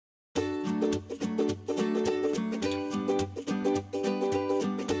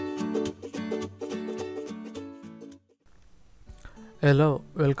Hello,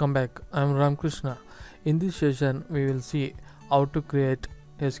 welcome back. I'm Ramkrishna. In this session, we will see how to create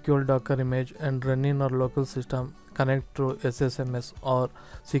SQL Docker image and run in our local system, connect through SSMS or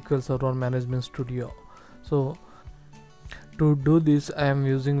SQL Server Management Studio. So, to do this, I am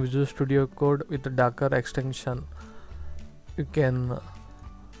using Visual Studio Code with the Docker extension. You can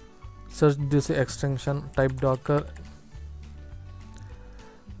search this extension, type Docker.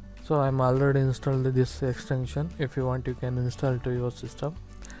 So I'm already installed this extension. If you want, you can install to your system.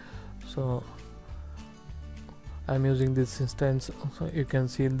 So I'm using this instance. So you can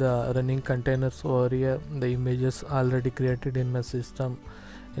see the running containers over here, the images already created in my system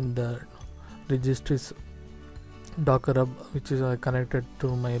in the registries Docker hub, which is connected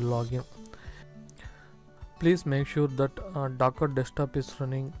to my login. Please make sure that Docker desktop is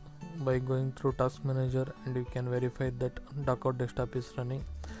running by going through task manager, and you can verify that Docker desktop is running.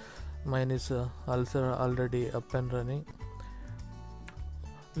 Mine is also already up and running.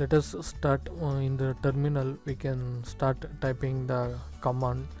 Let us start in the terminal. We can start typing the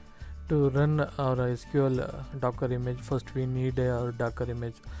command to run our SQL Docker image. First we need our Docker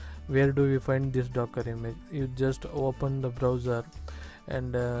image. Where do we find this Docker image? You just open the browser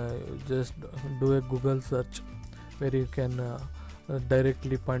and just do a Google search where you can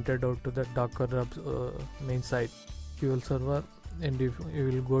directly pointed out to the Docker main site SQL server. And if you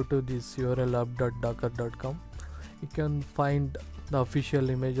will go to this URL hub.docker.com, you can find the official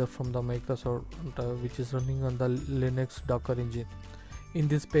image from the Microsoft which is running on the Linux Docker engine. In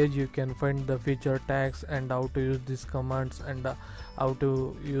this page you can find the feature tags and how to use these commands, and how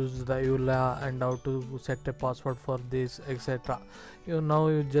to use the EULA, and how to set a password for this, etc. Now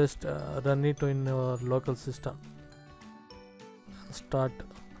you just run it in your local system.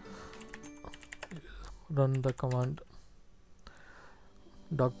 Run the command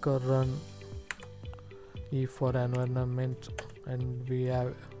docker run E for environment, and we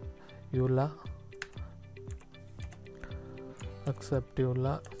have EULA, accept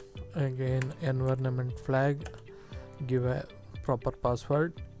EULA, again environment flag, give a proper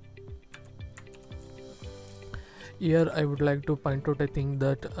password. Here I would like to point out a thing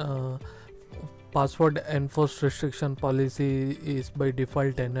that password enforced restriction policy is by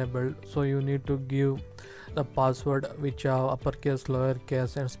default enabled, so you need to give the password which have uppercase,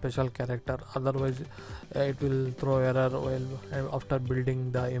 lowercase and special character, otherwise it will throw error while after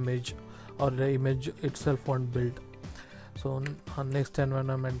building the image, or the image itself won't build. So on next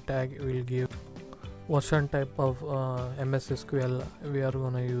environment tag will give version type of MS SQL we are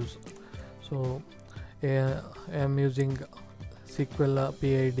gonna use. So I am using SQL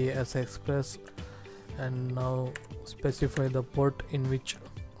PID as Express, and now specify the port in which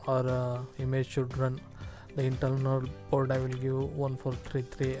our image should run. The internal port I will give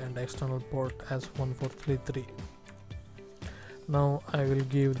 1433 and external port as 1433. Now I will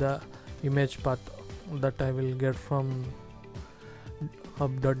give the image path that I will get from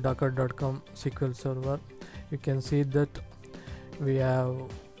hub.docker.com SQL server. You can see that we have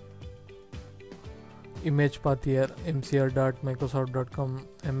image path here, mcr.microsoft.com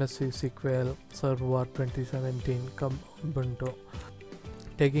MSC SQL server 2017 Ubuntu.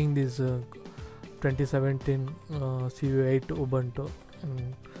 Taking this 2017 CU8 Ubuntu,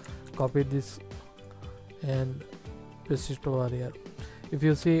 and copy this and paste it over here. If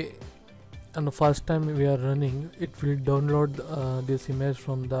you see, on the first time we are running, it will download this image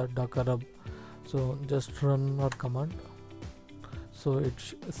from the Docker hub. So just run our command. So it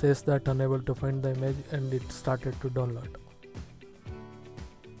says that unable to find the image, and it started to download.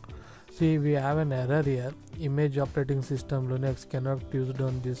 See, we have an error here. Image operating system Linux cannot be used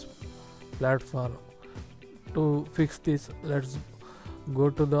on this platform. To fix this, let's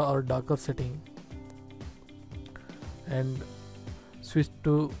go to our Docker setting and switch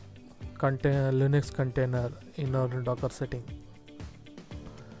to Linux container in our Docker setting.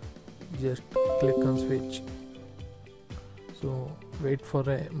 Just click on switch. So wait for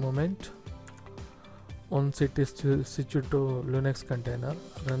a moment. Once it is switched to Linux container,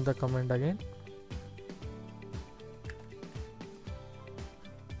 run the command again.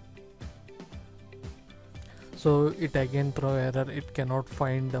 So it again throw error, it cannot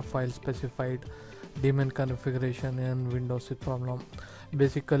find the file specified, daemon configuration and Windows problem.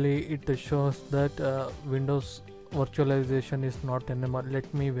 Basically it shows that Windows virtualization is not enabled.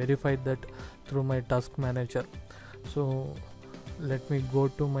 Let me verify that through my task manager. So let me go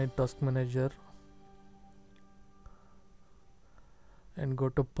to my task manager and go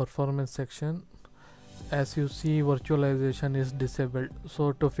to performance section. As you see, virtualization is disabled.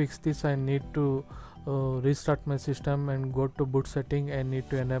 So to fix this, I need to restart my system and go to boot setting. I need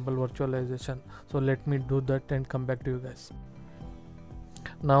to enable virtualization. So let me do that and come back to you guys.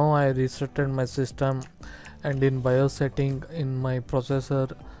 Now I restarted my system, and in BIOS setting in my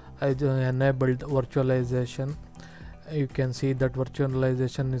processor I enabled virtualization. You can see that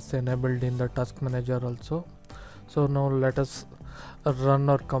virtualization is enabled in the task manager also. So now let us run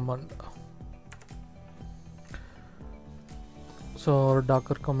our command. So our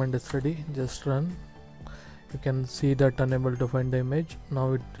docker command is ready, just run. You can see that unable to find the image.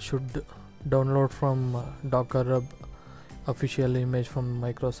 Now it should download from Docker Hub official image from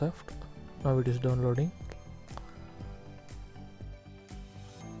Microsoft. Now it is downloading.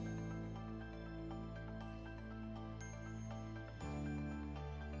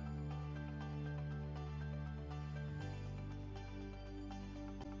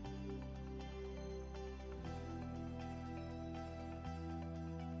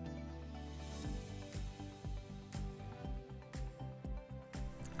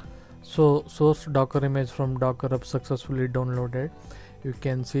 So source Docker image from Docker Hub successfully downloaded. You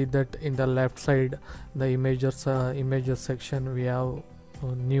can see that in the left side, the images section, we have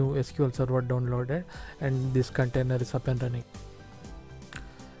a new SQL server downloaded, and this container is up and running.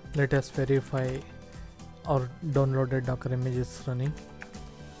 Let us verify our downloaded Docker image is running.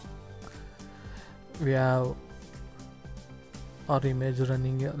 We have our image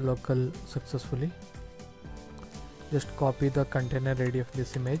running local successfully. Just copy the container ID of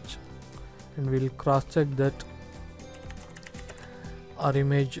this image, and we'll cross check that our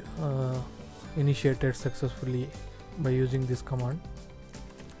image initiated successfully by using this command.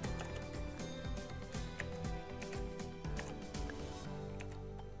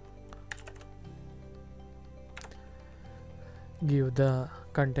 Give the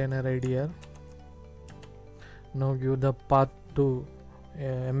container ID here. Now give the path to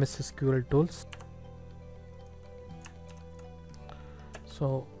MS SQL tools.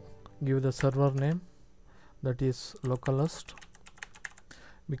 So give the server name, that is localhost,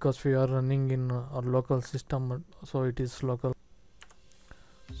 because we are running in our local system, so it is local.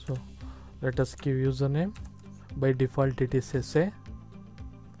 So let us give username. By default it is SA.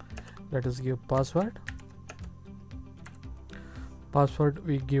 Let us give password. Password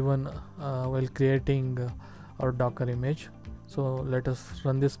we given while creating our Docker image. So let us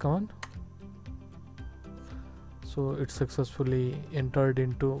run this command. So it successfully entered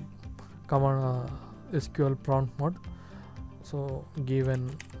into command SQL prompt mode. So give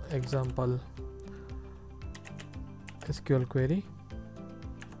an example SQL query.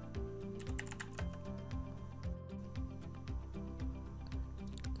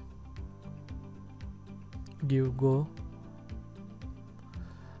 Give go.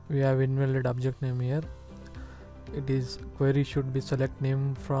 We have invalid object name here. It is query should be select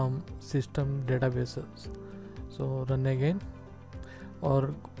name from system databases. So run again,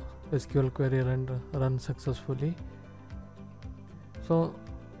 or SQL query run successfully. So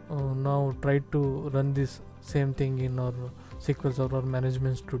now try to run this same thing in our SQL Server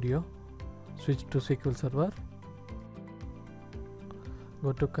Management Studio. Switch to SQL Server.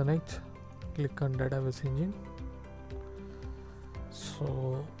 Go to connect. Click on database engine.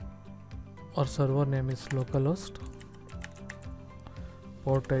 So our server name is localhost.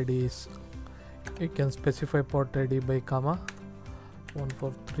 Port ID is, you can specify port ID by comma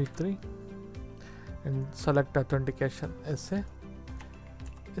 1433, and select authentication SA.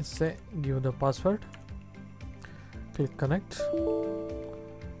 Give the password. Click connect.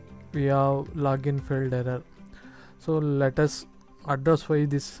 We have login failed error. So let us address why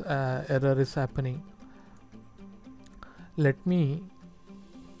this error is happening. Let me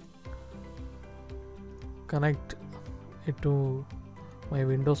connect it to my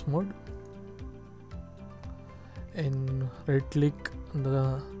Windows mode, and right click on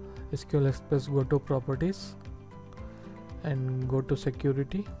the SQL Express, go to properties and go to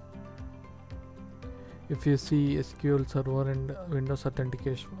security. If you see SQL Server and Windows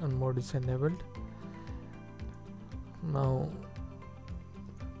authentication mode is enabled. Now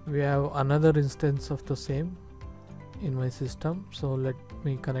we have another instance of the same in my system, so let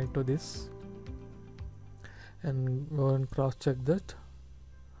me connect to this and go and cross check that.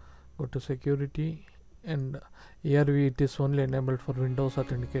 Go to security, and here it is only enabled for Windows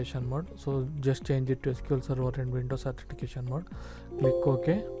authentication mode, so just change it to SQL Server and Windows authentication mode. Click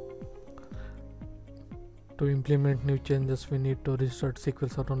OK. To implement new changes, we need to restart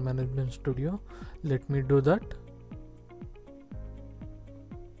SQL Server Management Studio. Let me do that.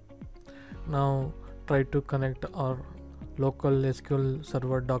 Now try to connect our local SQL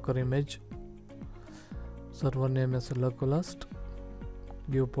Server Docker image. Server name is localhost.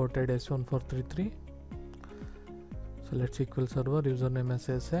 Give port ID as 1433. Select SQL Server, username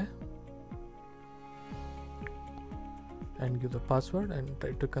as SA, and give the password and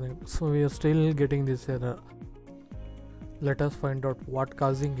try to connect. So we are still getting this error. Let us find out what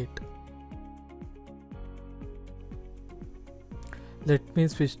causing it. Let me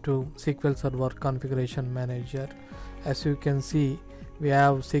switch to SQL Server Configuration Manager. As you can see, we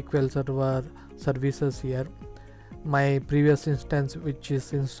have SQL Server services here. My previous instance, which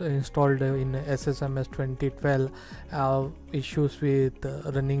is installed in SSMS 2012, have issues with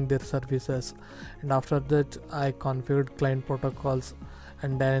running their services, and after that I configured client protocols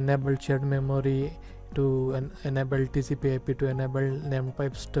and I enabled shared memory to enable TCP IP to enable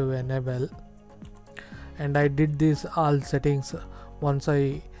namepipes to enable, and I did this all settings once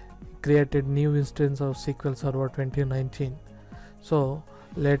I created new instance of SQL Server 2019. So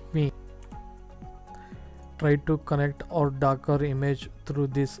let me try to connect our Docker image through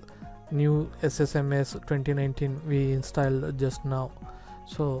this new SSMS 2019 we installed just now.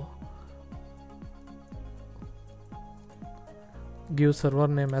 So give server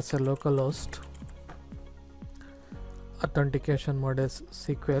name as a localhost, authentication mode as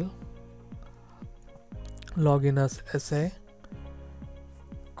SQL, login as SA,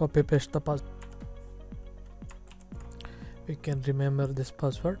 copy paste the password. We can remember this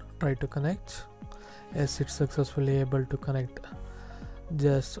password. Try to connect. As it's successfully able to connect,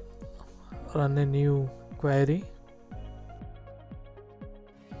 just run a new query.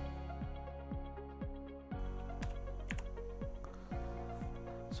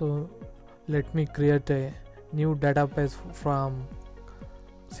 So let me create a new database from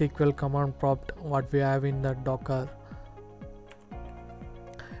SQL command prompt what we have in the Docker.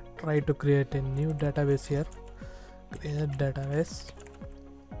 Try to create a new database here. Create database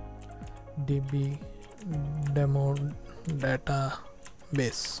db demo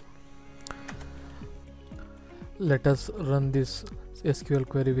database. Let us run this SQL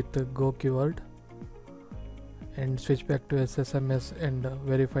query with the go keyword and switch back to SSMS and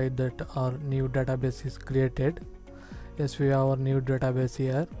verify that our new database is created. Yes, we have our new database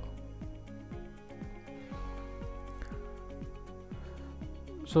here.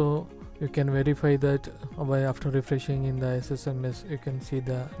 So you can verify that by after refreshing in the SSMS, you can see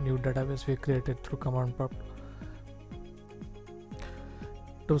the new database we created through command prompt.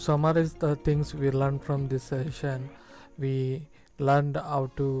 To summarize the things we learned from this session, we learned how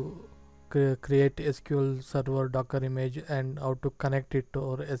to create SQL Server Docker image and how to connect it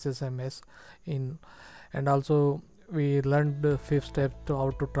to our SSMS and also we learned the 5th step to how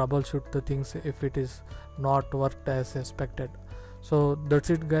to troubleshoot the things if it is not worked as expected. So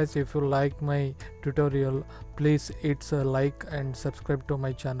that's it guys. If you like my tutorial, please hit a like and subscribe to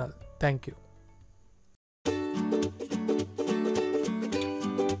my channel. Thank you.